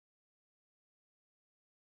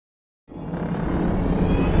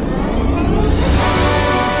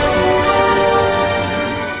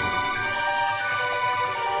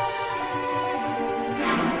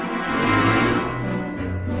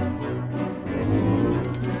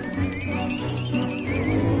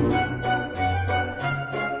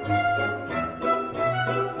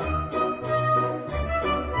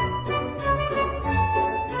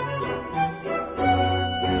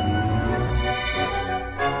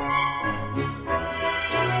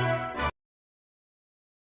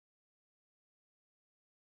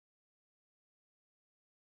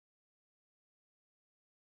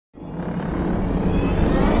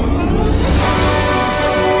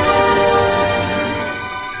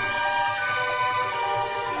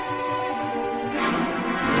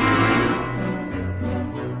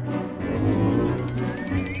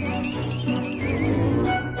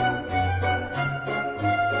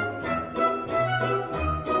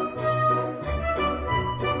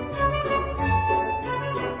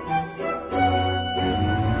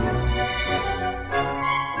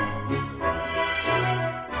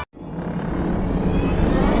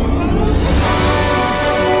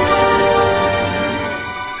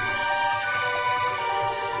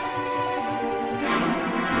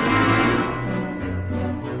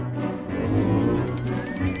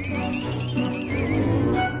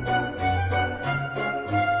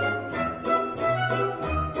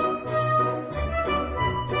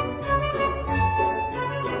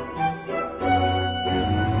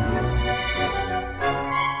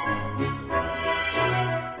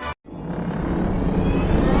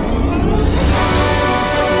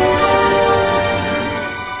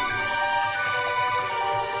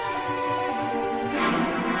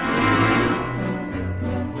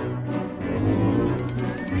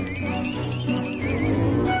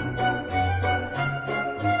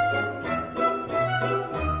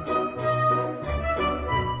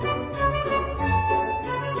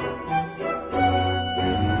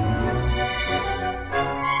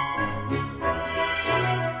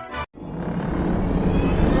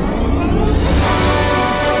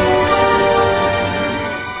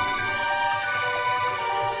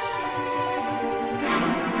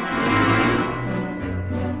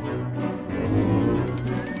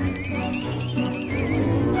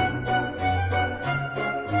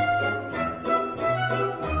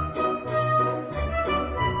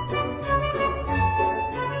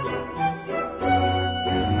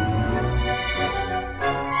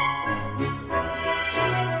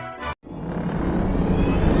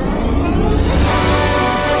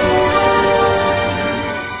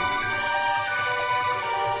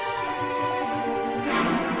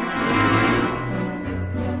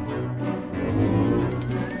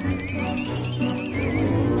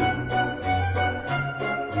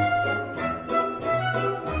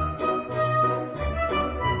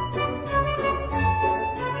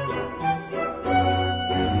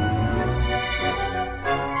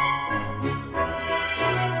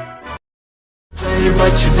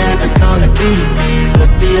But you're never gonna beat me. Look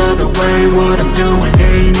the other way, what I'm doing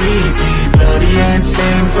ain't easy. Bloody hands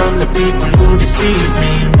stained from the people who deceive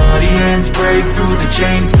me. Muddy hands break through the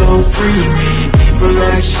chains, go free me. People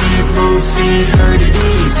like sheep, move feet, hurt it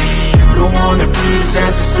easy. You don't wanna be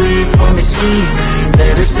fast asleep when they see me.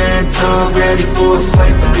 Better stand tall, ready for a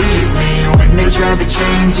fight, believe me. When they try to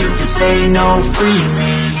change, you can say no, free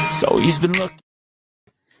me. So he's been looking.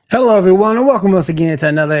 Hello, everyone, and welcome once again to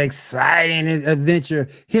another exciting adventure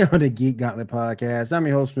here on the Geek Gauntlet Podcast. I'm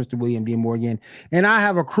your host, Mr. William D. Morgan, and I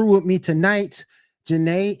have a crew with me tonight.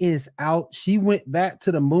 Janae is out. She went back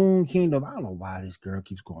to the Moon Kingdom. I don't know why this girl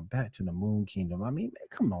keeps going back to the Moon Kingdom. I mean, man,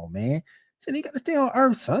 come on, man. You got to stay on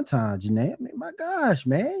Earth sometime, Janae. I mean, my gosh,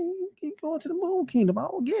 man. You keep going to the Moon Kingdom. I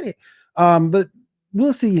don't get it. But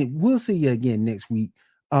we'll see. We'll see you again next week.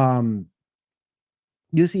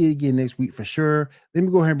 You'll see it again next week for sure. Let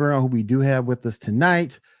me go ahead and bring on who we do have with us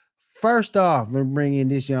tonight. First off, we're bringing in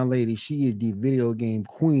this young lady. She is the video game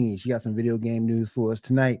queen. She got some video game news for us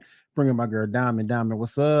tonight. Bringing my girl Diamond. Diamond,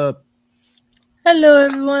 what's up? Hello,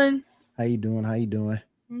 everyone. How you doing? How you doing?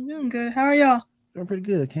 I'm doing good. How are y'all? Doing pretty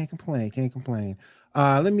good. Can't complain. Can't complain.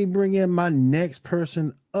 Let me bring in my next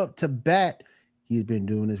person up to bat. He's been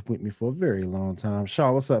doing this with me for a very long time.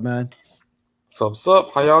 Shaw, what's up, man? What's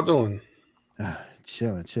up? How y'all doing?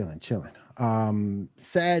 Chilling.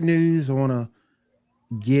 Sad news. I want to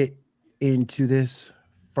get into this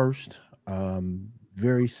first.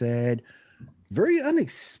 Very sad, very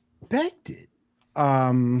unexpected.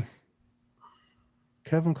 Kevin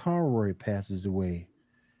Conroy passes away,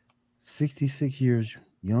 66 years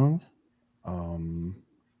young.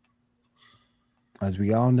 As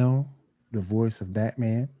we all know, the voice of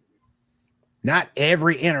Batman. Not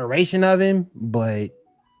every iteration of him, but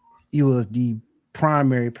he was the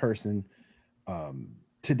primary person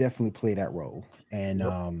to definitely play that role,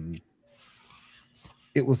 and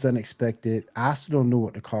it was unexpected. I still don't know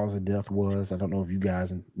what the cause of death was. I don't know if you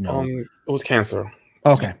guys know. It was cancer.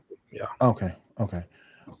 Okay. Yeah. Okay.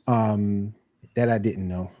 That I didn't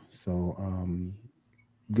know. So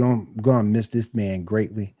gonna miss this man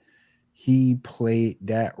greatly. He played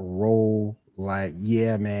that role like,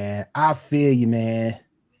 yeah, man. I feel you, man.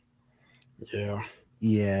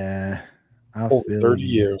 Yeah. Over 30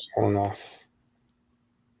 years on and off.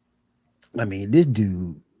 I mean, this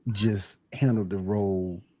dude just handled the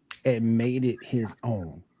role and made it his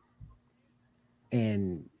own.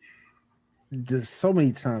 And there's so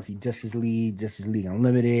many times Justice League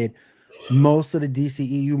Unlimited, most of the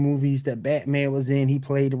DCEU movies that Batman was in, he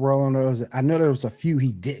played the role in those. I know there was a few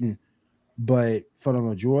he didn't, but for the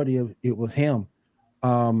majority of it was him.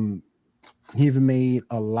 He even made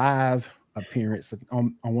a live appearance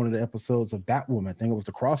on one of the episodes of Batwoman. I think it was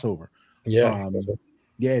the crossover.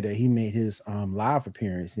 That he made his live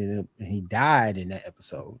appearance, and he died in that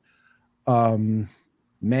episode.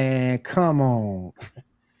 Man, come on.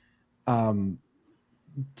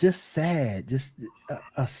 Just sad, just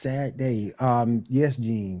a sad day. Yes,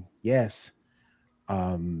 Gene. Yes.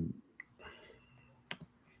 Kevin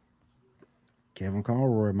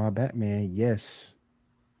Conroy, my Batman. Yes.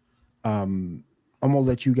 I'm gonna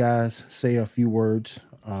let you guys say a few words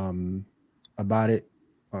about it.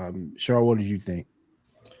 Cheryl, what did you think?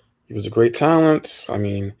 He was a great talent. I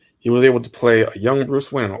mean, he was able to play a young Bruce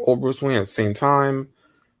Wayne and an old Bruce Wayne at the same time,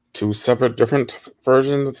 two separate different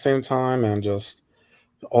versions at the same time, and just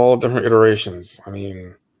all different iterations. I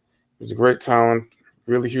mean, he was a great talent,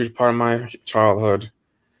 really huge part of my childhood.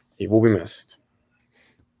 He will be missed.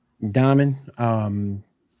 Diamond, I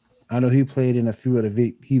know he played in a few of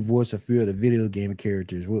the he voiced a few of the video game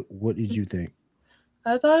characters. What did you think?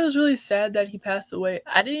 I thought it was really sad that he passed away.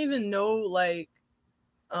 I didn't even know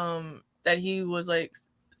that he was was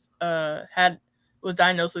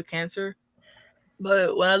diagnosed with cancer.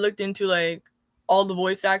 But when I looked into all the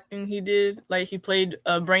voice acting he did, he played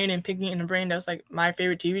Brain in Pinky and the Brain. That was my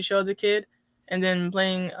favorite TV show as a kid. And then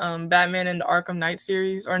playing Batman in the Arkham Knight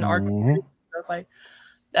series or in the Arkham series, I was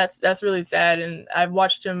that's really sad. And I've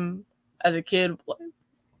watched him as a kid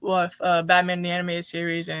with Batman the Animated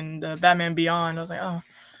Series and Batman Beyond. I was like, oh,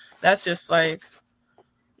 that's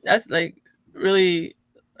really,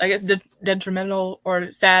 I guess, detrimental or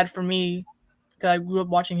sad for me because I grew up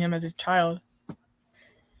watching him as a child.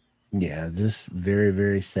 Yeah, just very,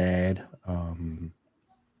 very sad.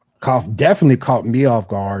 Definitely caught me off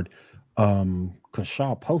guard. Because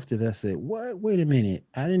Shaw posted, I said, "What? Wait a minute!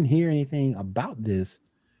 I didn't hear anything about this."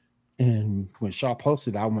 And when Shaw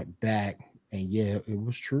posted, I went back, and yeah, it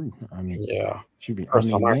was true. I mean, Yeah. should be.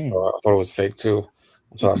 First time I man, saw it, I thought it was fake too.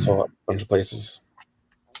 Until I saw it a bunch of places.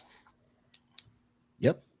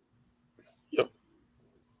 Yep. Yep.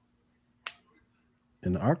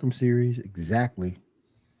 In the Arkham series, exactly.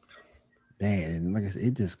 Man, and like I said,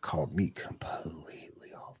 it just caught me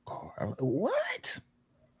completely off guard. I was like, what?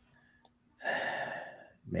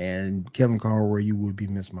 Man, Kevin Conroy, you would be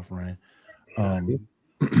missed, my friend. You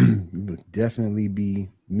would definitely be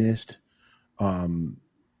missed.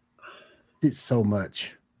 Did so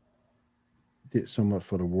much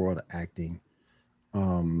for the world of acting.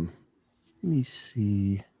 Let me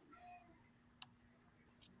see.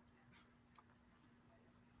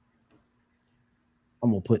 I'm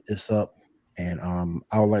gonna put this up, and I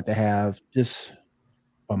would like to have just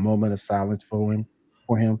a moment of silence for him.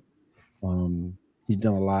 He's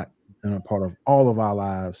done a lot, been a part of all of our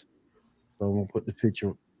lives. So I'm gonna put the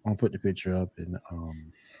picture up, and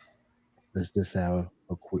let's just have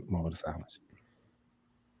a quick moment of silence.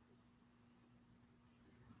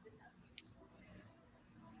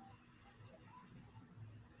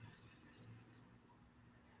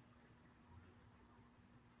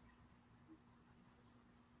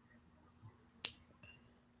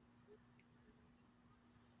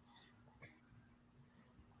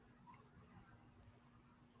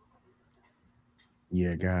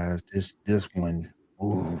 Yeah, guys, this one,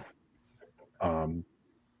 ooh,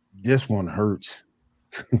 this one hurts.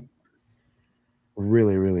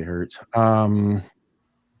 Really, really hurts. Yep,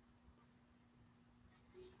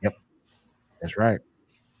 that's right.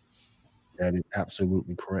 That is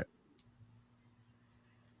absolutely correct.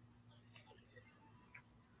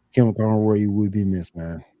 Kim Conroy, you will be missed,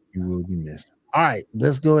 man. You will be missed. All right,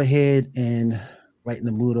 let's go ahead and lighten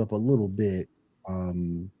the mood up a little bit.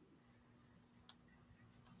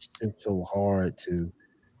 It's just so hard to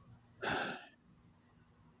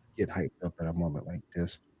get hyped up at a moment like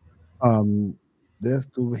this. Let's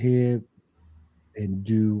go ahead and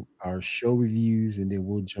do our show reviews, and then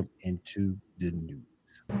we'll jump into the news.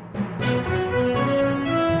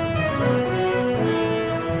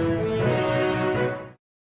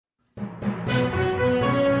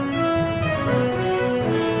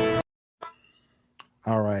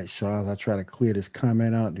 All right, Charles, I try to clear this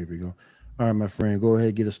comment out. There we go. All right, my friend, go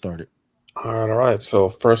ahead, get us started. All right. So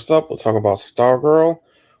first up, we'll talk about Stargirl.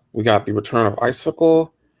 We got the return of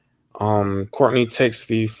Icicle. Courtney takes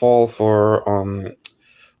the fall for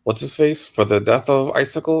what's his face for the death of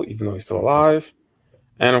Icicle, even though he's still alive.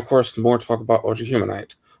 And of course, more to talk about Ultra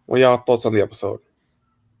Humanite. What are y'all thoughts on the episode?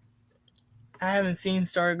 I haven't seen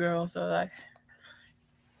Stargirl, so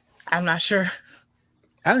I'm not sure.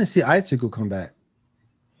 I didn't see Icicle come back.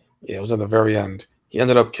 Yeah, it was at the very end. He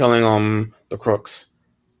ended up killing the crooks,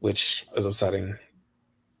 which is upsetting.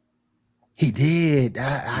 He did.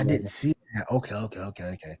 I didn't see that.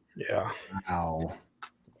 Okay. Yeah. Wow.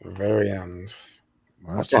 Very end.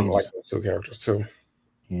 Well, I was starting to like those two characters too.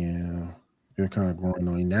 Yeah. They're kind of growing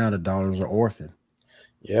on you. Now the daughters are orphan.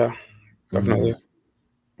 Yeah, definitely.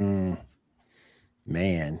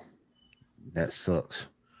 Man, that sucks.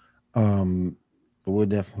 But we'll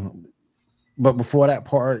definitely. But before that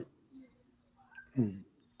part,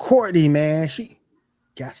 Courtney, man, she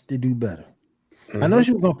got to do better. I know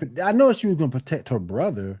she was gonna protect her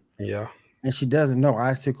brother. Yeah. And she doesn't know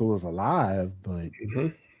Icicle is alive, but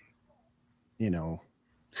you know,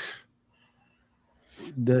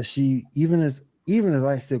 does she even if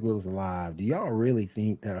Icicle is alive, do y'all really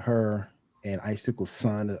think that her and Icicle's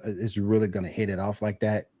son is really gonna hit it off like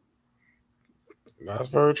that? That's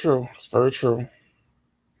very true. It's very true.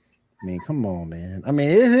 I mean, come on, man. I mean,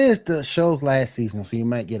 it is the show's last season, so you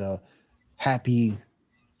might get a happy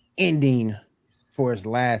ending for its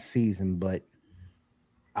last season, but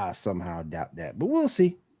I somehow doubt that. But we'll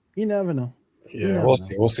see. You never know. Yeah, we'll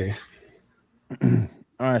see. We'll see. All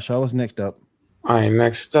right, Shaw, what's next up? All right,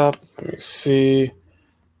 next up, let me see.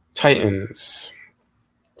 Titans.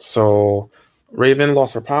 So Raven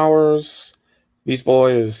lost her powers. Beast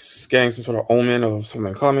Boy is getting some sort of omen of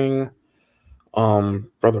something coming.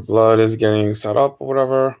 Brother Blood is getting set up or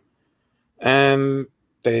whatever. And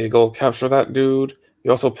they go capture that dude. They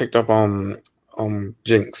also picked up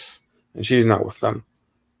Jinx, and she's not with them.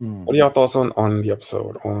 What are y'all thoughts on the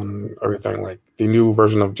episode, on everything, like the new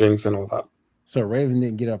version of Jinx and all that? So Raven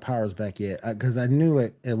didn't get her powers back yet, because I knew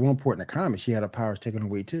at one point in the comics she had her powers taken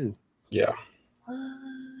away too. Yeah.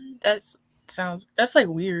 That's like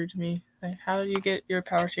weird to me. Like, how do you get your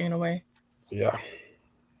power taken away? Yeah.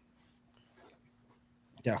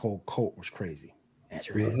 That whole cult was crazy.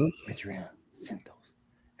 Azrael, Metrion, Synthos.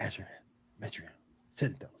 Azrael, Metrion,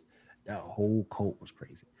 Synthos. That whole cult was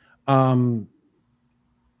crazy.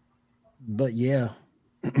 But yeah,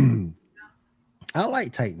 I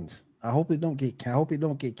like Titans. I hope it don't get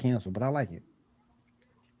canceled, but I like it.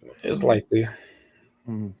 It's likely.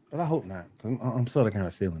 But I hope not. I'm sort of kind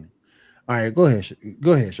of feeling it. All right, go ahead.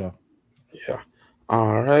 Go ahead, Shaw. Yeah.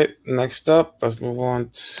 All right. Next up, let's move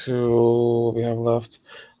on to what we have left.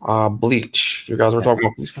 Bleach. You guys were talking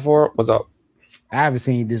about Bleach before. What's up? I haven't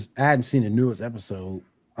seen the newest episode.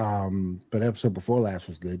 But the episode before last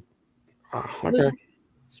was good. Okay.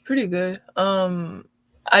 It's pretty good.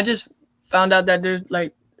 I just found out that there's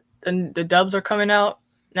like the dubs are coming out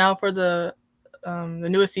now for the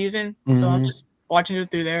newest season. So I'm just watching it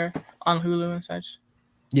through there on Hulu and such.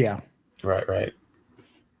 Yeah. Right.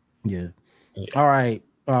 Yeah. All right.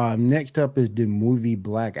 Next up is the movie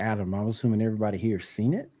Black Adam. I'm assuming everybody here has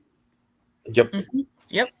seen it. Yep.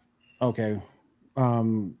 Yep. Okay.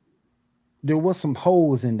 There was some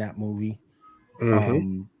holes in that movie.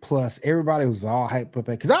 Plus, everybody was all hyped up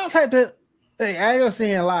because I was hyped up. Hey, I ain't gonna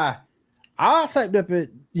say a lie. I was hyped up at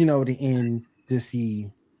the end to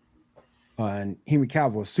see Henry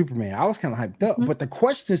Cavill as Superman. I was kind of hyped up, but the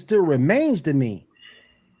question still remains to me: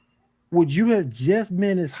 would you have just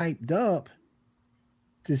been as hyped up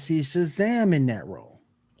to see Shazam in that role?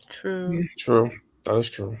 True. That is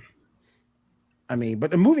true. I mean, but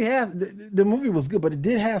the movie the movie was good, but it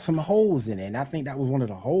did have some holes in it, and I think that was one of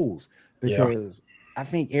the holes because I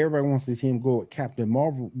think everybody wants to see him go with Captain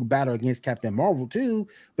Marvel, battle against Captain Marvel too,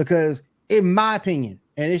 because in my opinion,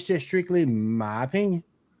 and it's just strictly my opinion,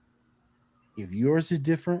 if yours is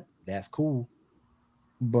different, that's cool,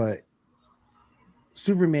 but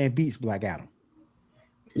Superman beats Black Adam.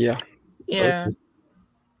 Yeah.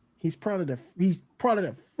 He's part of the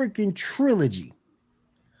freaking trilogy.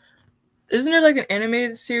 Isn't there like an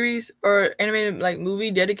animated series or animated like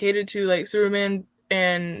movie dedicated to like Superman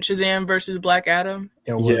and Shazam versus Black Adam?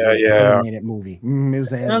 It was an animated movie. It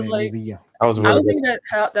was an animated movie. Yeah, I don't think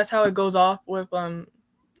that's how it goes off with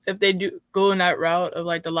if they do go in that route of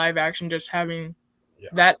like the live action, just having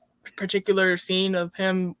that particular scene of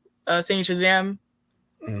him saying Shazam,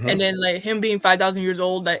 and then like him being 5,000 years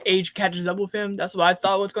old, that age catches up with him. That's what I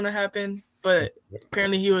thought was going to happen, but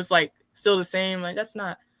apparently he was like still the same. Like that's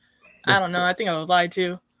not. I don't know. I think I was lied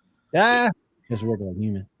to. Yeah, just working like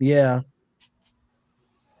human. Yeah.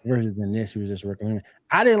 Versus in this, he was just working human.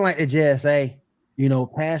 I didn't like the JSA.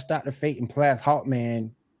 Past Dr. Fate and past Hawkman.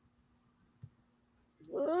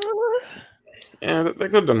 Yeah, they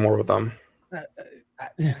could have done more with them. I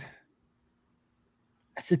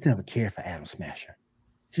just never cared for Adam Smasher.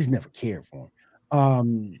 Just never cared for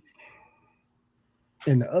him.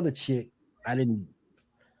 And the other chick, I didn't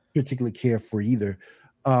particularly care for either.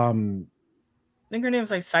 I think her name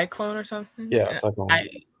was like Cyclone or something. Yeah, Cyclone.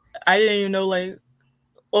 I didn't even know like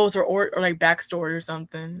what was her or like backstory or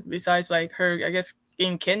something besides like her, I guess,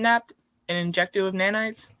 getting kidnapped and injected with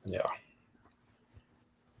nanites. Yeah.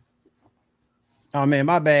 Oh man,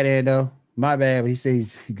 my bad, Ed, though. My bad, but he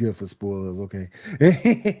says he's good for spoilers. Okay.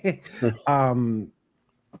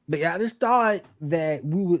 But yeah, I just thought that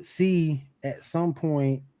we would see at some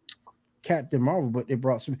point Captain Marvel, but they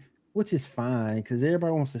brought some, which is fine because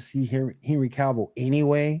everybody wants to see Henry Cavill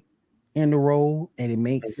anyway in the role, and it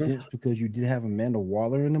makes sense because you did have Amanda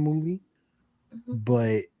Waller in the movie.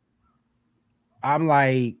 But I'm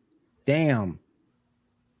like, damn,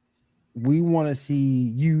 we want to see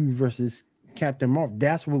you versus Captain Marvel.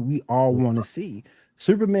 That's what we all want to see.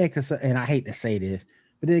 Superman, and I hate to say this,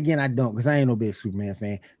 but then again, I don't because I ain't no big Superman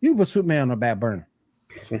fan. You put Superman on the back burner.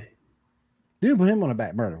 Dude, put him on the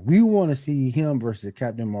back burner. We want to see him versus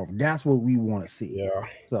Captain Marvel. That's what we want to see. Yeah.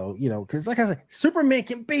 So, because like I said, Superman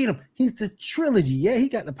can beat him. He's the trilogy. Yeah, he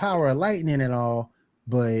got the power of lightning and all,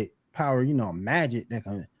 but power, magic that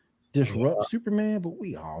can disrupt Superman. But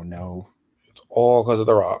we all know. It's all because of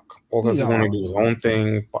The Rock. All because he want to do his own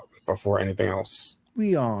thing before anything else.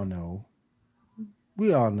 We all know.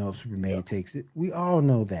 We all know Superman takes it. We all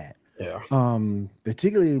know that. Yeah.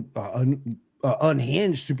 Particularly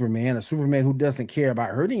unhinged Superman, a Superman who doesn't care about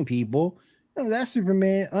hurting people. That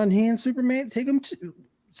Superman, unhinged Superman, take him to.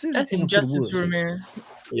 That's Injustice Superman.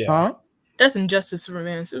 Yeah. Huh? That's Injustice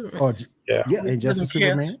Superman. Oh, yeah. Injustice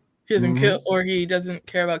Superman. He doesn't kill, or he doesn't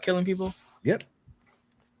care about killing people. Yep.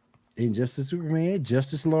 Injustice Superman,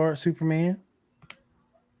 Justice Lord Superman.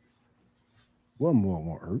 One more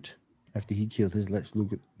on Earth after he killed his Lex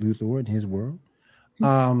Luthor in his world.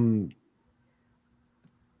 All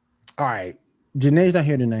right. Janae's not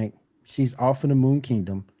here tonight. She's off in the Moon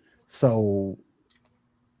Kingdom. So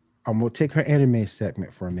I'm gonna take her anime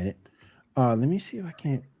segment for a minute. Let me see if I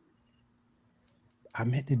can. I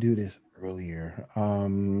meant to do this earlier.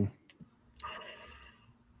 I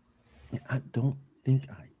don't think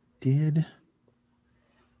I did.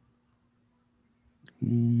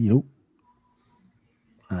 Nope.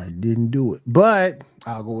 I didn't do it. But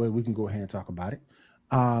I'll go ahead. We can go ahead and talk about it.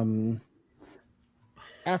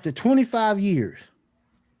 After 25 years,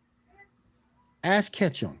 Ash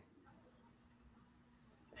Ketchum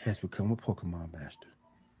has become a Pokemon master.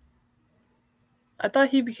 I thought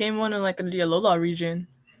he became one in like the Alola region.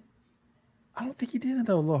 I don't think he did in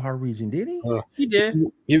the Aloha region, did he? He did.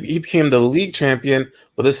 He became the league champion,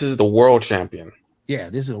 but this is the world champion. Yeah,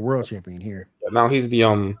 this is a world champion here. Now he's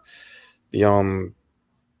the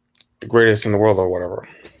greatest in the world or whatever.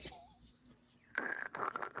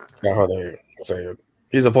 Yeah, how they say it.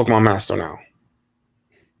 He's a Pokemon master now.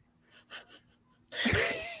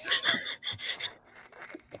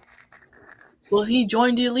 Will he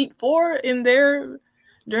join the Elite Four in there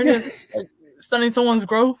during this stunning someone's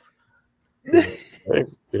growth? Hey,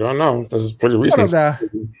 you don't know. This is pretty recent.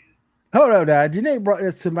 Hold up, now. Janae brought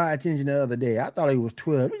this to my attention the other day. I thought he was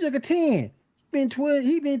 12. He's like a 10.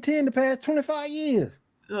 He been 10 the past 25 years.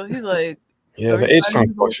 So he's like, Yeah, the age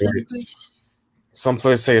count fluctuates. Some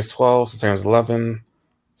players say it's 12, sometimes 11,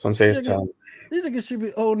 some say it's 10. These niggas should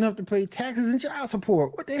be old enough to pay taxes and child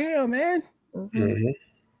support. What the hell, man?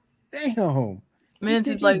 Damn. Man,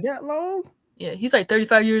 he's like that long? Yeah, he's like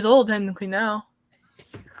 35 years old technically now.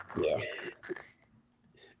 Yeah.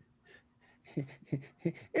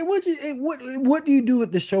 And what do you do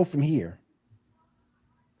with the show from here?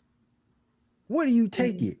 Where do you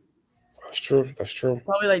take it? That's true. That's true.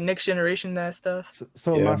 Probably like next generation that stuff.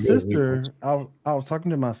 So yeah, my sister, I was talking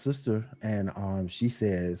to my sister, and she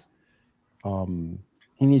says,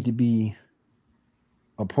 he needs to be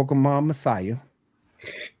a Pokemon Messiah,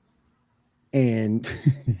 and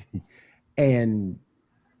and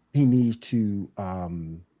he needs to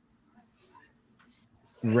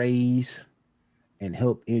raise and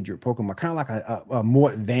help injured Pokemon, kind of like a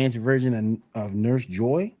more advanced version of Nurse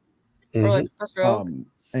Joy. Or like Professor Oak.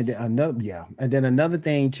 And then another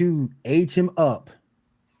thing too, age him up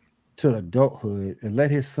to adulthood and let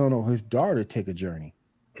his son or his daughter take a journey.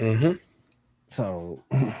 So,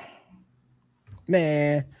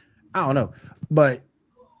 man, I don't know, but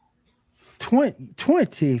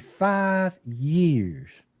 25 years.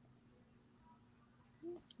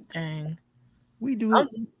 Dang. We do it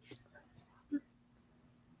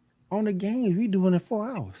on the games. We do it in 4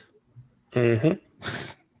 hours.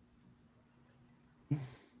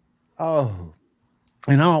 Oh,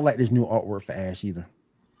 and I don't like this new artwork for Ash either.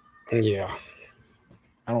 Yeah,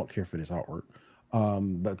 I don't care for this artwork.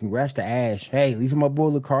 But congrats to Ash. Hey, at least my boy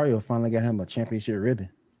Lucario finally got him a championship ribbon.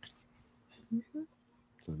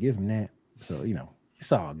 So give him that. So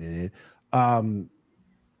it's all good.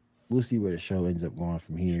 We'll see where the show ends up going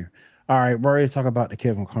from here. All right, we're ready to talk about the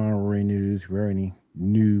Kevin Conroy news. We already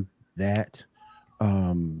knew that.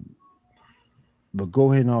 But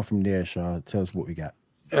go ahead and on from there, Shaw. Tell us what we got.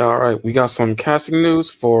 All right, we got some casting news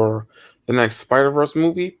for the next Spider-Verse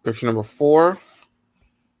movie, picture number 4.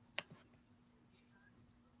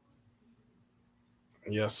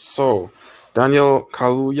 Yes, so Daniel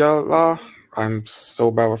Kaluuya, I'm so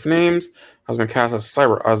bad with names, has been cast as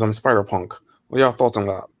Spider-Punk. What are y'all thoughts on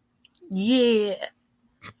that? Yeah,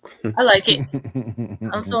 I like it.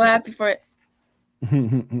 I'm so happy for it.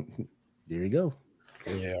 There you go.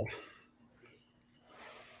 Yeah,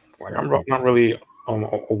 like I'm not really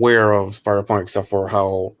aware of Spider-Punk except for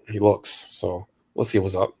how he looks, so we'll see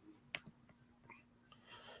what's up.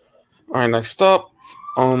 All right, next up,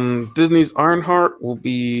 Disney's Ironheart will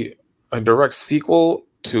be a direct sequel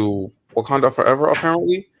to Wakanda Forever,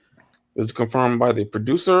 apparently. This is confirmed by the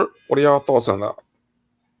producer. What are y'all thoughts on that?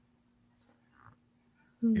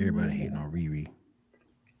 Everybody hating on Riri.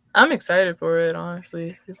 I'm excited for it,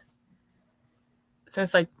 honestly.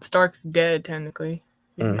 Since like Stark's dead, technically,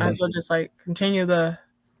 might as well just like continue the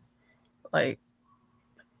like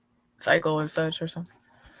cycle and such or something.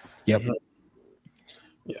 Yep.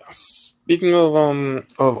 Yeah. Speaking of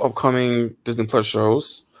upcoming Disney Plus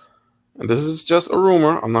shows, and this is just a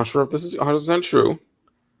rumor, I'm not sure if this is 100% true.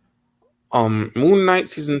 Moon Knight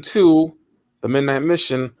season 2, The Midnight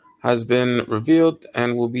Mission, has been revealed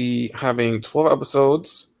and will be having 12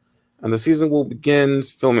 episodes, and the season will begin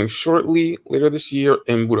filming shortly later this year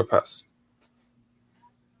in Budapest.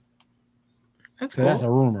 That's So cool. that's a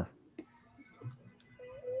rumor.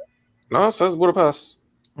 No, it says Budapest.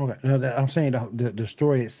 Okay, no, I'm saying the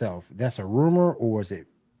story itself. That's a rumor, or is it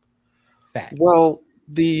fact? Well,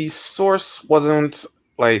 the source wasn't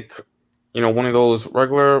like, one of those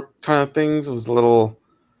regular kind of things. It was a little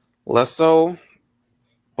less so,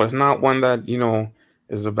 but it's not one that,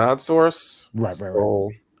 is a bad source. Right.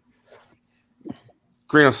 So,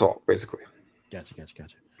 grain of salt, basically. Gotcha.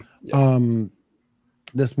 Yeah.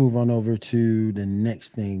 Let's move on over to the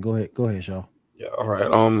next thing. Go ahead, Shaw. Yeah, all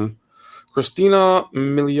right. Christina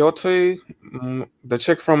Milioti, the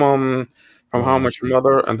chick from How I Met Your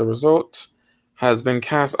Mother and The Result, has been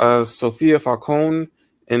cast as Sophia Falcone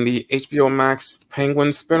in the HBO Max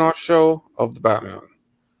Penguin spin-off show of the Batman.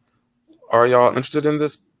 Are y'all interested in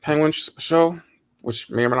this Penguin show, which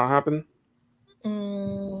may or may not happen?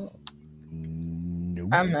 Nope.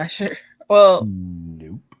 I'm not sure. Well,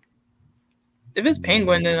 nope. If it's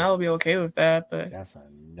Penguin, then I'll be okay with that. But that's a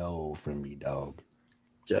no from me, dog.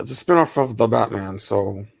 Yeah, it's a spin-off of the Batman,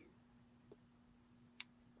 so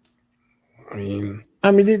I mean,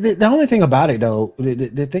 the only thing about it though,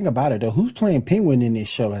 the thing about it though, who's playing Penguin in this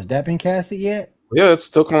show? Has that been casted yet? Yeah, it's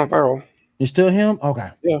still Colin Farrell. It's still him? Okay.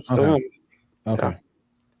 Yeah, it's still him. Okay. Yeah.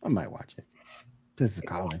 I might watch it. This is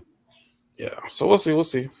Colin. Yeah, so we'll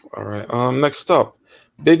see. All right. Next up,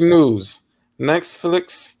 big news.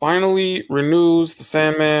 Netflix finally renews The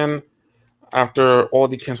Sandman after all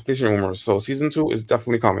the cancellation rumors. So season 2 is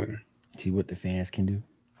definitely coming. See what the fans can do.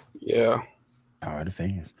 Yeah. All right, the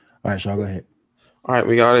fans. All right, Shaw, go ahead. All right,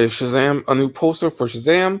 we got a new poster for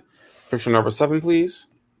Shazam. Picture number 7, please.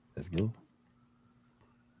 Let's go.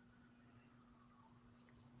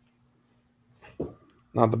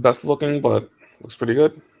 Not the best looking, but looks pretty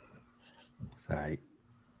good. All right.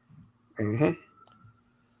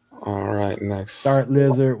 All right, next. Dark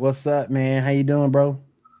Lizard, what's up, man? How you doing, bro?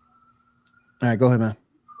 All right, go ahead, man.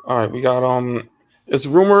 All right, we got it's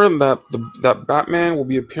rumored that that Batman will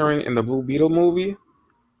be appearing in the Blue Beetle movie.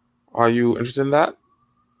 Are you interested in that?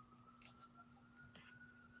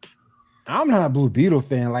 I'm not a Blue Beetle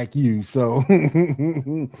fan like you, so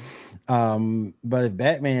but if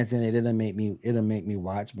Batman's in it, it'll make me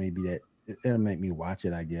watch it'll make me watch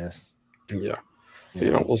it, I guess. Yeah.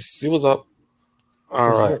 So, we'll see what's up. All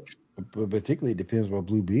right. But particularly it depends what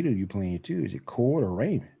Blue Beetle you playing too. Is it Cord or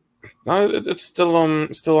Raven? No, it's still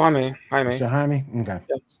Jaime. Still Jaime? Okay.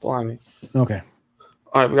 Yeah, still Jaime. Okay.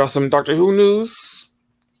 All right, we got some Doctor Who news.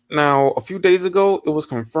 Now, a few days ago, it was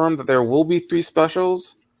confirmed that there will be 3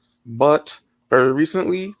 specials, but very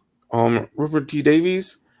recently, Rupert T.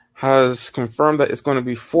 Davies has confirmed that it's going to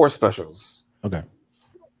be 4 specials. Okay.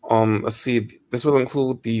 Let's see. This will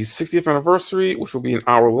include the 60th anniversary, which will be an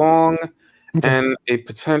hour long, and a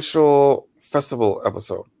potential festival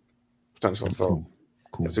episode. So,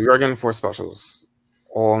 cool. So we are getting 4 specials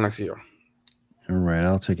all next year. All right,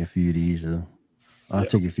 I'll take a few of these.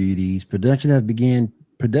 Take a few of these. Production has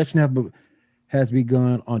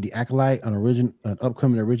begun on The Acolyte, an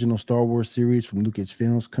upcoming original Star Wars series from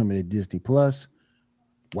Lucasfilms coming to Disney Plus.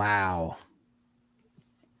 Wow.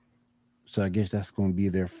 So I guess that's going to be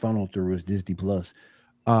their funnel through is Disney Plus.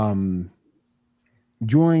 Join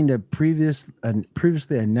the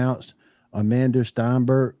previously announced Amanda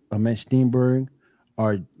Steinberg,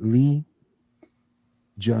 are Lee,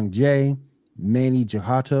 Jung Jae, Manny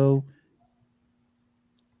Jahato.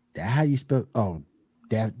 How you spell? Oh,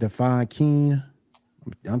 Define Keen.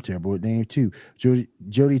 I'm terrible with names too.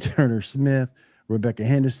 Jodie Turner Smith, Rebecca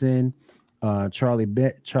Henderson, Charlie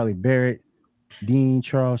Barrett, Dean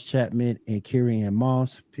Charles Chapman, and Carrie Ann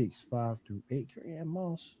Moss. Picks 5 through 8. Carrie Ann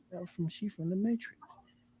Moss. That was from the Matrix.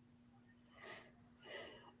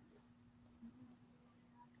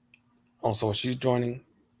 Also, she's joining.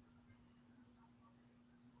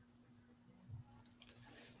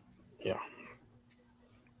 Yeah.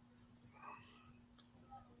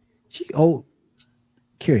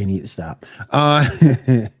 Carrie need to stop.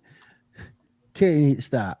 Carrie need to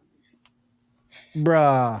stop.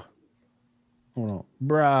 Bruh. Hold on.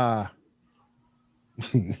 Bruh.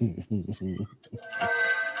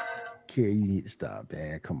 Carrie, you need to stop,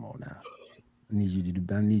 man. Come on now. I need you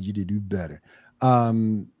to do better.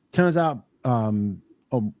 Turns out,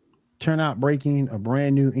 breaking, a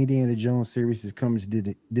brand new Indiana Jones series is coming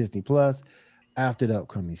to Disney Plus after the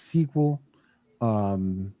upcoming sequel.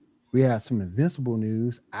 We have some Invincible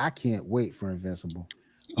news. I can't wait for Invincible.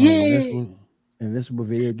 Invincible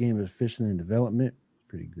video game is officially in development.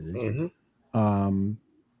 Pretty good.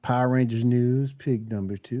 Power Rangers news, pig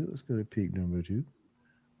number 2. Let's go to pig number 2.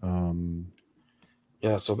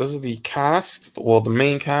 Yeah, so this is the cast, well, the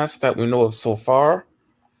main cast that we know of so far.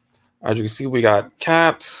 As you can see, we got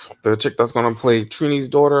Kat, the chick that's going to play Trini's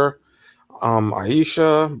daughter,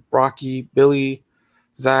 Aisha, Brocky, Billy,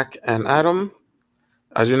 Zach, and Adam.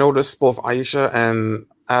 As you notice, both Aisha and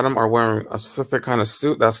Adam are wearing a specific kind of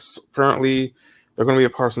suit that's apparently they're going to be a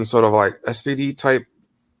part of some sort of like SPD type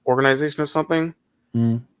organization or something.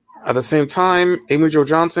 Mm. At the same time, Amy Jo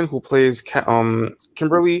Johnson, who plays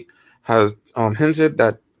Kimberly, has hinted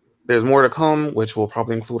that there's more to come, which will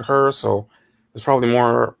probably include her. So there's probably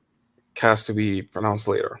more cast to be pronounced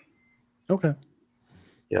later. Okay.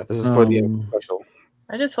 Yeah, this is for the special.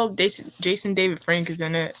 I just hope Jason David Frank is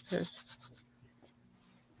in it.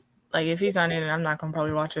 Like, if he's not in it, I'm not gonna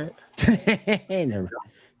probably watch it. Never.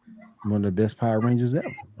 One of the best Power Rangers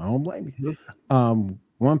ever. I don't blame you.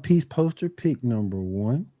 One Piece poster pick number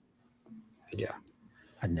 1. Yeah,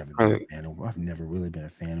 I've never really been a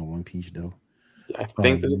fan of One Piece though. Yeah, I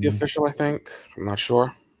think this is the official. I think I'm not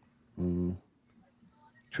sure.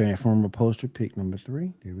 Transformer poster pick number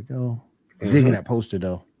 3. There we go. Digging that poster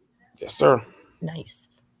though. Yes, sir.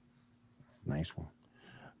 Nice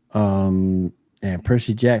one. And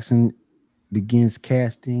Percy Jackson begins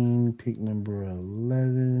casting pick number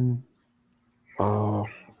 11.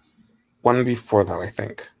 One before that, I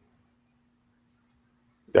think.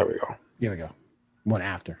 There we go. One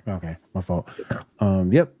after. Okay, my fault.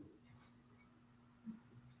 Yep.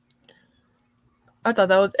 I thought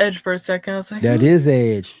that was Edge for a second. I was like, that is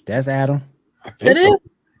Edge. That's Adam. I think so.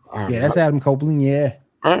 Yeah, that's Adam Copeland. Yeah.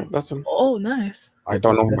 All right, that's him. Oh, nice. I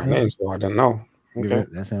don't know my name, so I didn't know. Okay,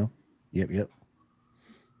 that's him. Yep.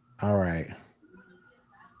 All right.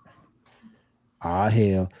 Ah,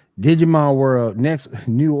 hell. Digimon World. Next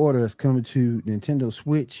new order is coming to Nintendo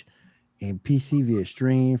Switch and PC via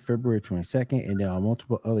stream February 22nd, and there are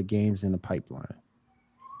multiple other games in the pipeline.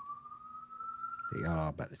 They are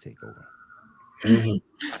about to take over. And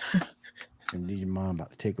Digimon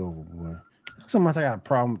about to take over, boy. So much I got a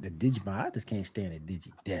problem with the Digimon. I just can't stand the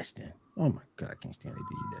Digidestin. Oh my god, I can't stand the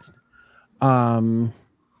Digidestin.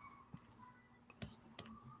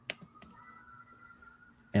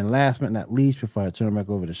 And last but not least, before I turn back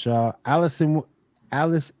over to Shaw, Alice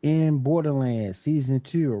in Borderland Season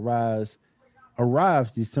 2 arrives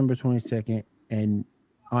December 22nd and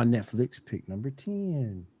on Netflix, pick number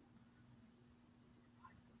 10.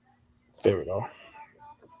 There we go.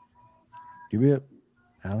 Give it up.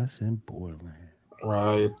 Alice in Borderland.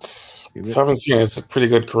 Right. If you haven't seen it, it's a pretty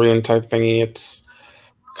good Korean type thingy. It's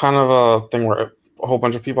kind of a thing where a whole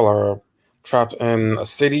bunch of people are trapped in a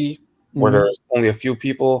city where there's only a few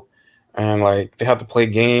people, and like they have to play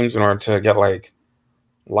games in order to get like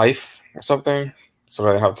life or something, so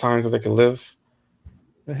that they have time so they can live.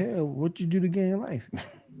 The hell, what you do to gain life?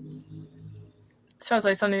 Sounds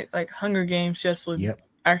like something like Hunger Games, just with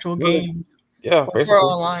actual Really? games. Yeah, basically. We're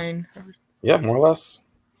online. Yeah, more or less.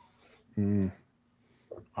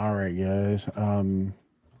 All right, guys. Let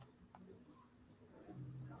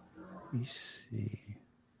me see.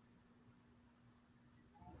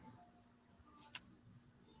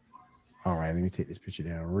 All right, let me take this picture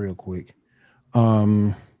down real quick.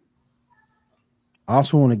 I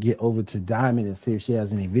also want to get over to Diamond and see if she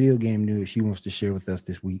has any video game news she wants to share with us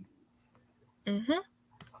this week.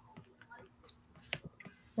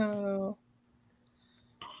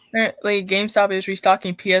 Apparently, GameStop is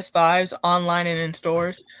restocking PS5s online and in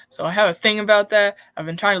stores. So I have a thing about that. I've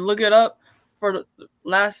been trying to look it up for the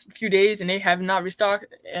last few days, and they have not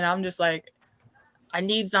restocked. And I'm just like, I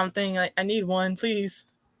need something. I need one, please.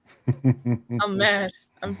 I'm mad.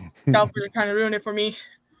 Scalpers are trying to ruin it for me.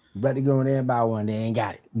 About to go in there and buy one. They ain't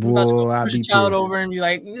got it. Boy, I'll be child over and be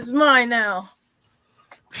like, "This is mine now."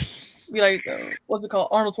 Be like, what's it called?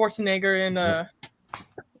 Arnold Schwarzenegger in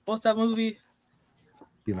what's that movie?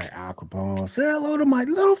 Be like Al Capone. Say hello to my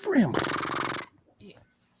little friend.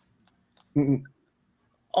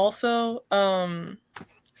 Also,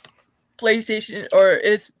 PlayStation, or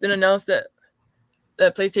it's been announced that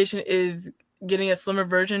PlayStation is getting a slimmer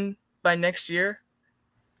version by next year.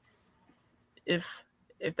 If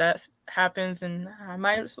that happens, then I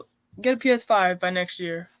might get a PS5 by next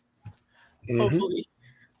year. Hopefully.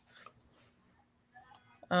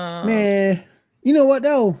 Man, you know what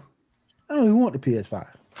though? I don't even want the PS5.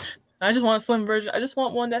 I just want a slim version. I just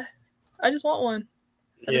want one.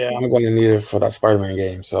 Yeah, I'm going to need it for that Spider-Man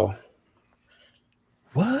game. So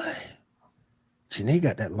what? Janae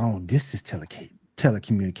got that long distance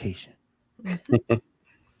telecommunication.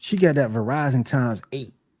 She got that Verizon times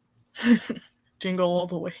 8. Jingle all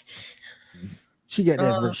the way. She got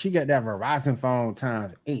that. She got that Verizon phone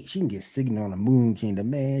times 8. She can get signal on the Moon Kingdom.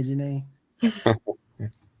 Man, Janae.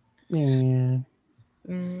 Man.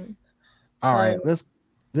 All right, let's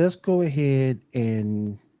go ahead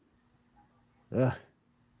and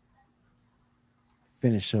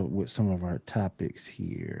finish up with some of our topics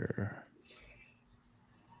here.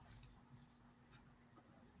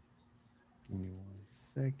 Give me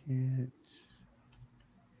 1 second.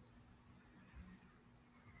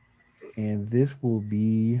 And this will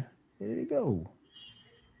be, there you go.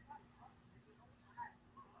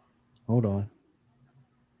 Hold on.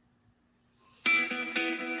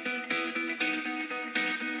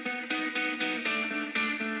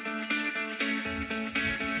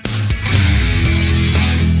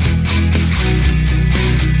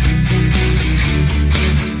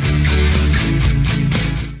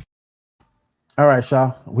 All right,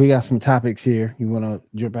 Shaw. We got some topics here. You want to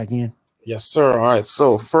jump back in? Yes, sir. All right.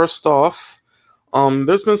 So first off,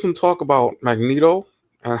 there's been some talk about Magneto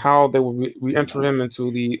and how they will re-enter him into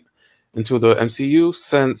the MCU,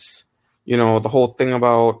 since the whole thing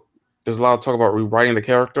about, there's a lot of talk about rewriting the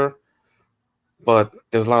character, but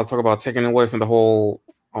there's a lot of talk about taking away from the whole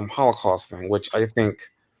Holocaust thing, which I think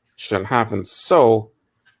shouldn't happen. So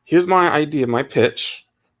here's my idea, my pitch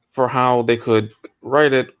for how they could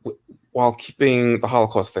write it while keeping the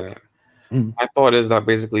Holocaust thing in. My thought is that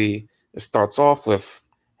basically it starts off with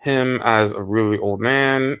him as a really old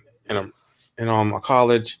man in a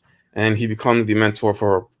college, and he becomes the mentor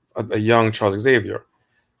for a young Charles Xavier.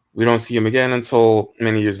 We don't see him again until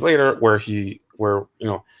many years later, where we're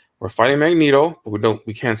fighting Magneto, but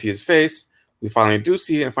we can't see his face. We finally do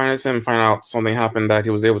see and find out something happened, that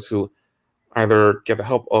he was able to either get the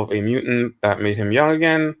help of a mutant that made him young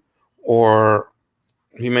again, or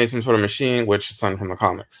he made some sort of machine, which is something from the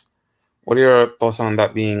comics. What are your thoughts on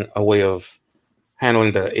that being a way of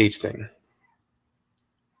handling the age thing?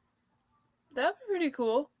 That'd be pretty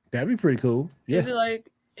cool. That'd be pretty cool. Yeah. Is it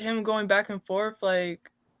like him going back and forth,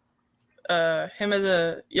 like him as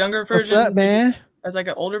a younger version? What's up, man? As like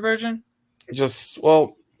an older version?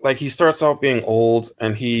 Like he starts out being old,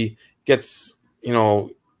 and he gets, it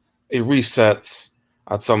resets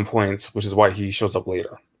at some points, which is why he shows up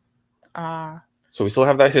later. So we still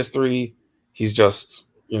have that history. He's just,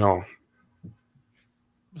 can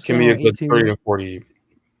be a good 30 or 40,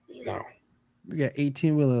 We got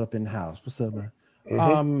 18 Wheeler up in the house. What's up, man?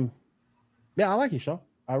 Mm-hmm. Yeah, I like it, Shaw.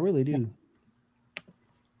 I really do.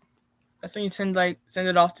 That's when you send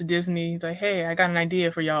it off to Disney. It's like, hey, I got an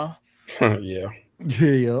idea for y'all. Yeah.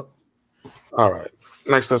 Yep. All right.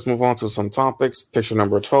 Next, let's move on to some topics. Picture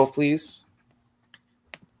number 12, please.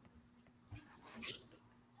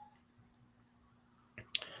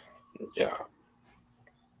 Yeah.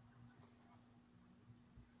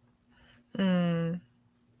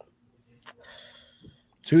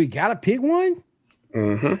 So we gotta pick one?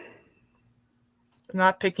 Mm-hmm.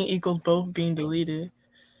 Not picking equals both being deleted.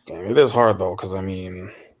 Damn, it is hard though, because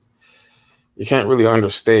you can't really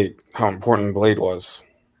understate how important Blade was.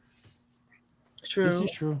 True. This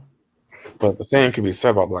is true. But the same could be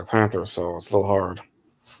said about Black Panther, so it's a little hard.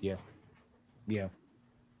 Yeah. Yeah.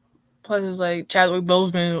 Plus, it's like Chadwick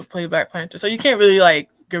Boseman played Black Panther, so you can't really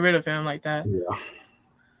get rid of him like that. Yeah.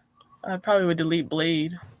 I probably would delete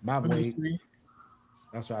Blade. My Blade.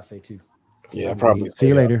 That's what I say too. Yeah, probably. See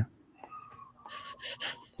you later.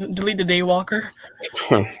 Delete the Daywalker.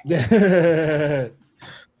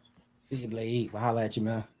 See you, Blade. I'll holler at you,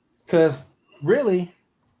 man. Because really,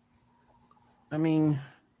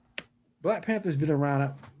 Black Panther's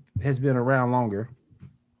has been around longer.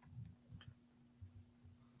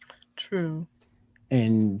 True.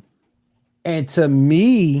 And to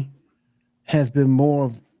me, has been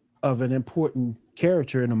more of an important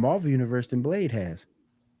character in the Marvel universe than Blade has.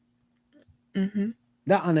 Mm-hmm.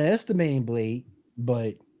 Not underestimating Blade,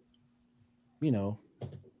 but I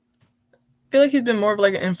feel like he's been more of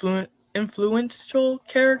an influential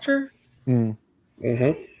character.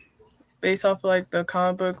 Mm-hmm. Based off of the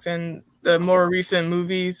comic books and the more recent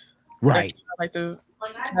movies. Right. The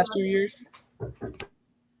past few years.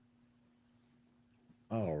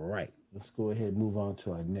 All right. Let's go ahead and move on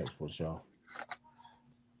to our next one, y'all.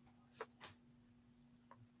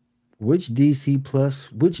 Which DC Plus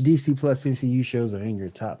MCU shows are in your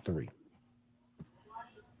top 3?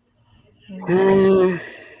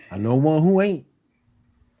 I know one who ain't.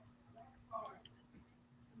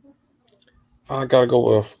 I gotta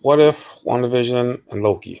go with What If, WandaVision, and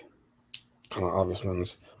Loki. Kind of obvious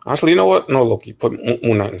ones. Actually, you know what? No Loki. Put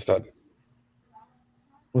Moon Knight instead.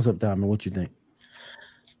 What's up, Diamond? What you think?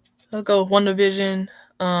 I'll go with WandaVision,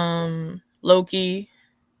 Loki,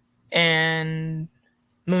 and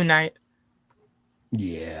Moon Knight.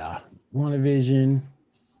 Yeah. WandaVision,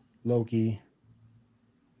 Loki.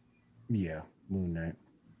 Yeah. Moon Knight.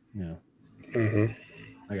 Yeah. Mm-hmm.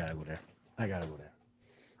 I gotta go there. I gotta go there.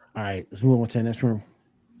 All right, let's move on to the next room.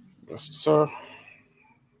 Yes, sir.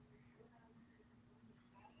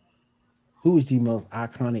 Who is the most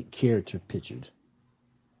iconic character pictured?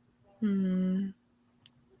 Either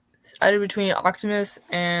between Optimus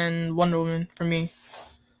and Wonder Woman for me.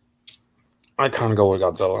 I kind of go with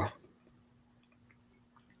Godzilla.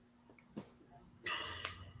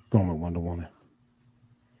 Going with Wonder Woman.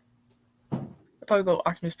 I'd probably go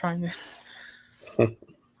Optimus Prime then.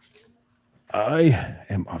 I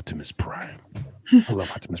am Optimus Prime. I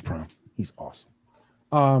love Optimus Prime. He's awesome.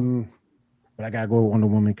 But I gotta go with Wonder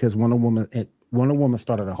Woman because Wonder Woman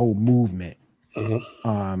started a whole movement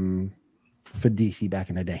for DC back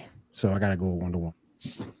in the day. So I gotta go with Wonder Woman.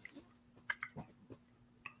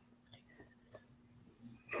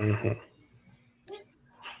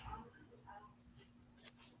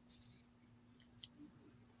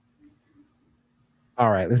 All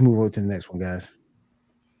right, let's move on to the next one, guys.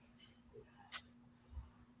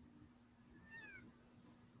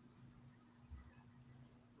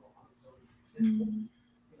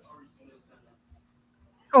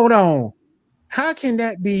 Hold on. How can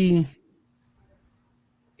that be?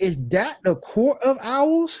 Is that the Court of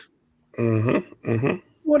Owls? More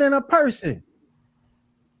than a person?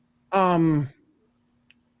 Kind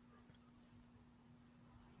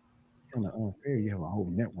of unfair. You have a whole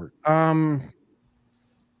network.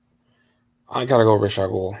 I gotta go Ra's al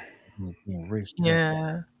Ghul. Race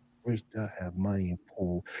does have money and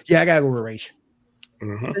pull. Yeah, I gotta go with Race.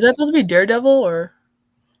 Is that supposed to be Daredevil or?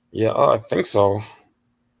 Yeah, I think so.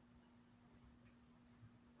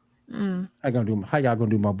 How y'all gonna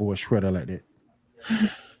do my boy Shredder like that?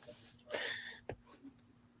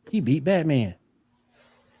 He beat Batman.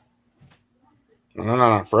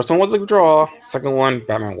 No. First one was a draw. Second one,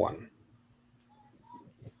 Batman won.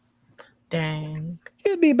 Dang.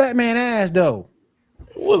 He beat Batman ass though.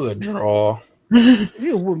 It was a draw. He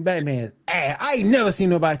was whooping Batman's ass. I ain't never seen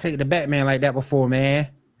nobody take the Batman like that before, man.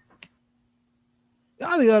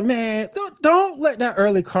 Man, don't let that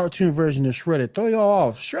early cartoon version of Shredder throw y'all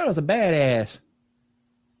off. Shredder's a badass.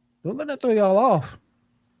 Don't let that throw y'all off.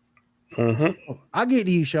 I'll get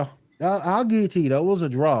to you, Shaw. I'll give it to you. That was a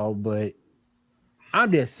draw, but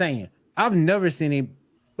I'm just saying, I've never seen him.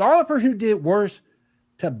 The only person who did worse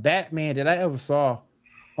to Batman that I ever saw,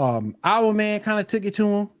 Owlman kind of took it to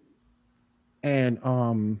him, and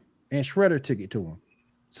Shredder took it to him.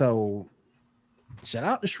 So shout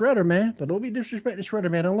out to Shredder, man. But don't be disrespecting Shredder,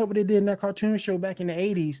 man. Don't look what they did in that cartoon show back in the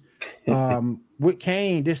 80s. With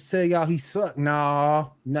Kane, just tell y'all he sucked.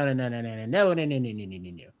 No.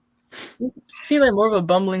 Seemed like more of a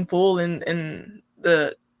bumbling fool in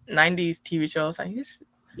the 90s TV shows. Like this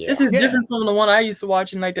is different from the one I used to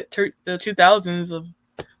watch in like the 2000s of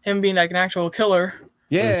him being like an actual killer.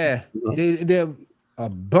 Yeah, they're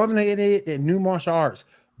bumbling idiot that knew martial arts.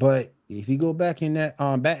 But if you go back in that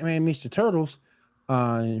Batman meets the Turtles,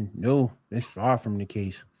 no, it's far from the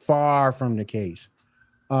case. Far from the case.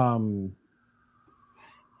 Who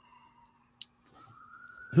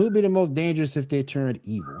would be the most dangerous if they turned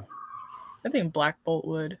evil? I think Black Bolt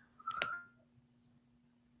would.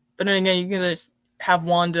 But then again, you can just have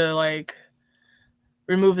Wanda like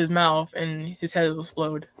remove his mouth and his head will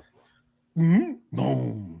explode.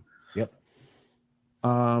 Boom. Yep.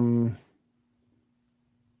 I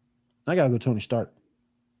gotta go Tony Stark.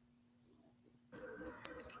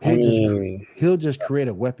 He'll just create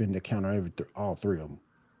a weapon to counter all three of them.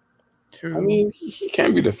 True. I mean, he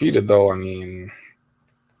can't be defeated though. I mean,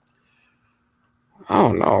 I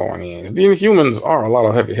don't know. I mean, the Inhumans are a lot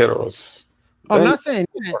of heavy hitters. I'm not saying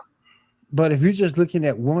that, but if you're just looking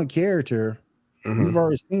at one character, we've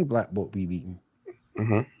already seen Black Bolt be beaten.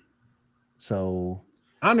 So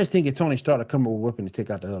I'm just thinking Tony Stark to come up with a weapon to take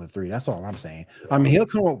out the other three. That's all I'm saying. I mean, he'll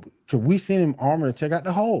come up because we seen him armor to take out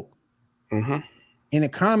the Hulk. In the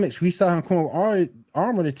comics, we saw him come up with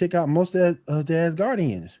armor to take out most of the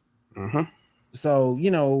Asgardians. So,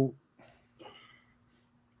 you know,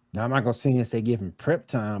 now I'm not gonna sit here and say give him prep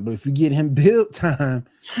time, but if you get him build time,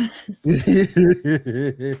 yeah.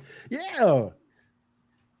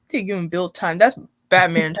 Give him build time. That's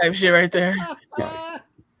Batman type shit right there.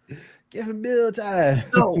 Give him build time.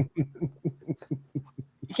 No. You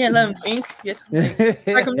can't let him think.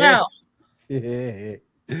 Strike him now.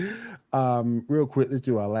 Real quick, let's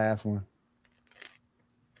do our last one.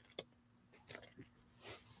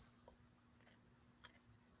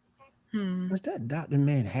 Was that Dr.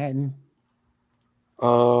 Manhattan?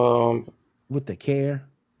 With the care?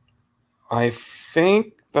 I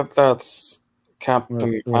think that's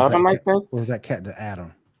Captain Atom, I think. Or was that Captain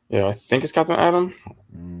Atom? Yeah, I think it's Captain Atom.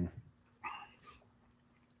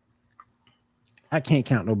 I can't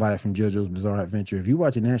count nobody from JoJo's Bizarre Adventure. If you're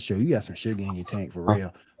watching that show, you got some sugar in your tank for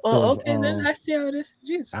real. Well, 'Cause, okay, then I see how it is.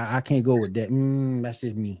 Jesus. I can't go with that. That's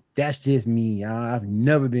just me. That's just me. I've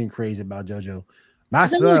never been crazy about JoJo. My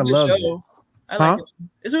It's a really son good loves show. it. I like it.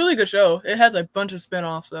 It's a really good show. It has a bunch of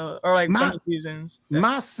spinoffs though, or like bunch of seasons.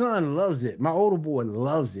 My son loves it. My older boy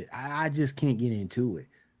loves it. I just can't get into it.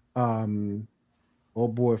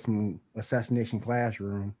 Old boy from Assassination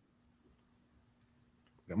Classroom.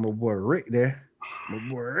 Got my boy Rick there. My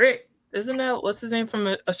boy Rick. Isn't that what's his name from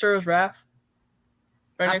Asura's Wrath?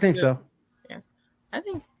 I think so. Yeah, I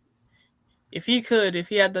think if he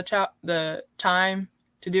had the time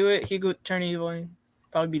to do it, he could turn evil and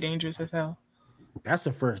probably be dangerous as hell. That's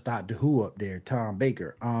the first Doctor Who up there, Tom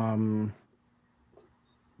Baker. I'm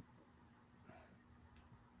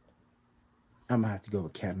gonna have to go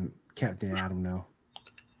with Captain Adam now.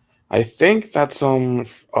 I think that's an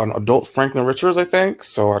adult Franklin Richards, I think.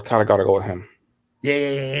 So I kind of got to go with him.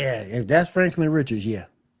 Yeah. If that's Franklin Richards, yeah.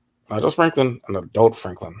 Not just Franklin, an adult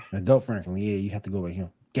Franklin. Adult Franklin, yeah, you have to go with him.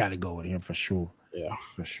 Got to go with him for sure. Yeah,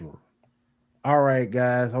 for sure. All right,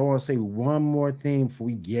 guys. I want to say one more thing before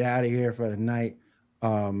we get out of here for the night.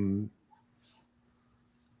 There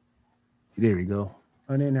we go.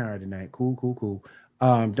 An hour tonight. Cool.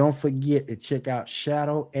 Don't forget to check out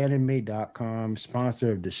shadowanime.com,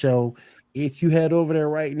 sponsor of the show. If you head over there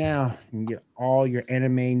right now, you can get all your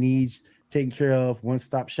anime needs taken care of.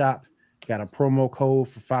 One-stop shop. Got a promo code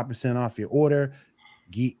for 5% off your order.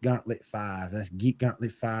 Geek Gauntlet 5. That's Geek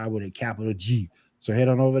Gauntlet 5 with a capital G. So head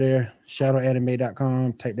on over there,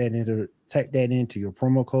 shadowanime.com. Type that into your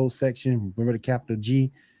promo code section. Remember the capital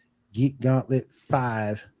G. Geek Gauntlet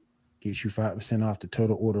 5 gets you 5% off the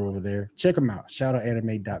total order over there. Check them out.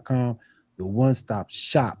 Shadowanime.com, the one-stop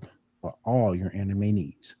shop for all your anime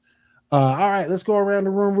needs. All right, let's go around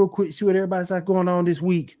the room real quick. See what everybody's got going on this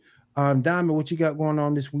week. Diamond, what you got going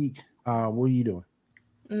on this week? What are you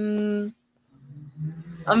doing?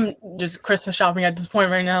 I'm just Christmas shopping at this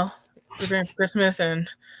point right now. Preparing for Christmas and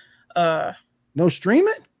no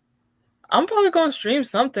streaming? I'm probably going to stream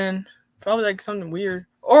something. Probably like something weird.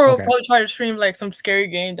 Or I'll probably try to stream like some scary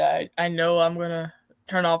game that I know I'm gonna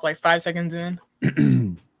turn off like 5 seconds in.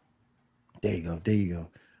 There you go.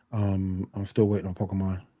 I'm still waiting on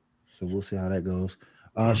Pokemon. So we'll see how that goes.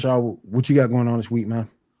 Shaw, what you got going on this week, man?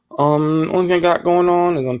 Only thing I got going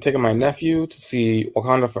on is I'm taking my nephew to see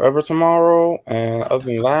Wakanda Forever tomorrow, and other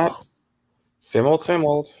than that, same old.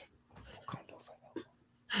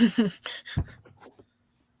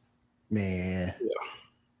 Man, yeah.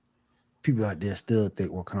 People out there still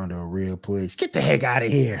think Wakanda a real place. Get the heck out of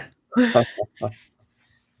here!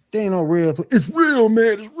 They ain't no real place. It's real,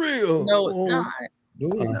 man. It's real. No, it's not. No,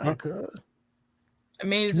 it's not. Cause I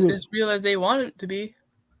mean, it's as real as they want it to be.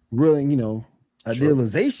 Really,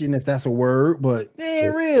 idealization, if that's a word, but it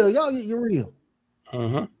ain't real. Y'all get real.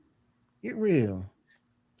 Get real.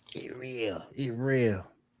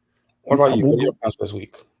 What about you? What are your plans this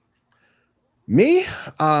week? Me,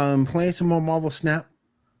 playing some more Marvel Snap.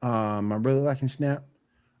 I'm really liking Snap.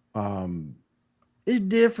 It's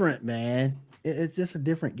different, man. It's just a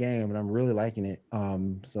different game, and I'm really liking it.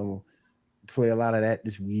 So play a lot of that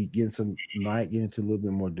this week. Might get into a little bit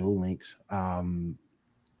more Duel Links.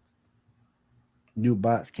 New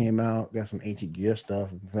bots came out. Got some Ancient Gear stuff.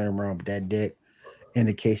 I'm playing around with that deck in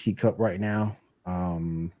the KC Cup right now.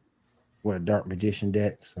 With a Dark Magician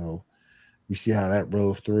deck. So we see how that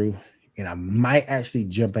rolls through. And I might actually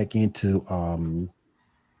jump back into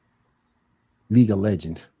League of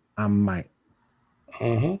Legends. I might.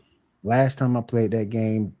 Last time I played that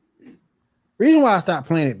game, reason why I stopped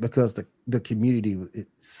playing it because the community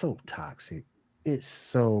it's so toxic. It's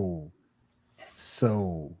so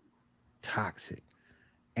toxic.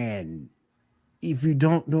 And if you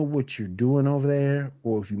don't know what you're doing over there,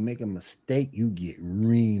 or if you make a mistake, you get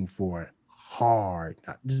reamed for it hard.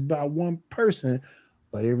 Not just by one person,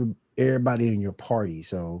 but everybody in your party.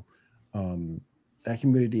 So that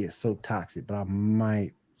community is so toxic, but I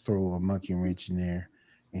might throw a monkey wrench in there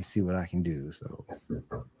and see what I can do. So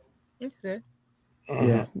okay.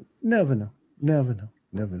 Yeah, never know.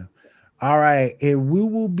 All right, and we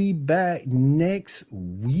will be back next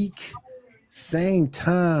week. Same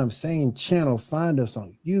time, same channel. Find us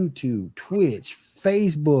on YouTube, Twitch,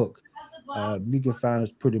 Facebook. You can find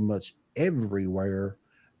us pretty much everywhere.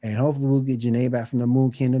 And hopefully we'll get Janae back from the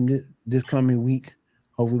Moon Kingdom this coming week.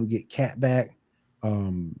 Hopefully we'll get Kat back.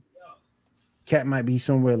 Kat might be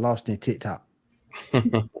somewhere lost in TikTok.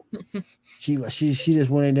 She just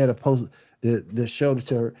went in there to post the show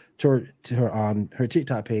to her on her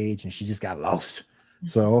TikTok page, and she just got lost.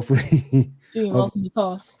 So hopefully she lost in the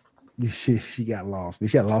toss. She got lost. She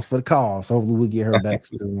got lost for the cause. Hopefully we'll get her back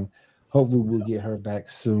soon. Hopefully we'll get her back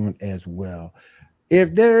soon as well.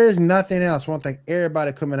 If there is nothing else, I want to thank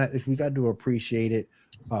everybody coming out this week. I do appreciate it.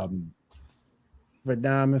 For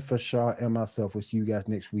Diamond, for Shaw, and myself, we'll see you guys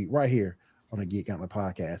next week right here on the Geek Outlet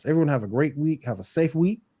Podcast. Everyone have a great week. Have a safe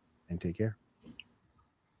week and take care.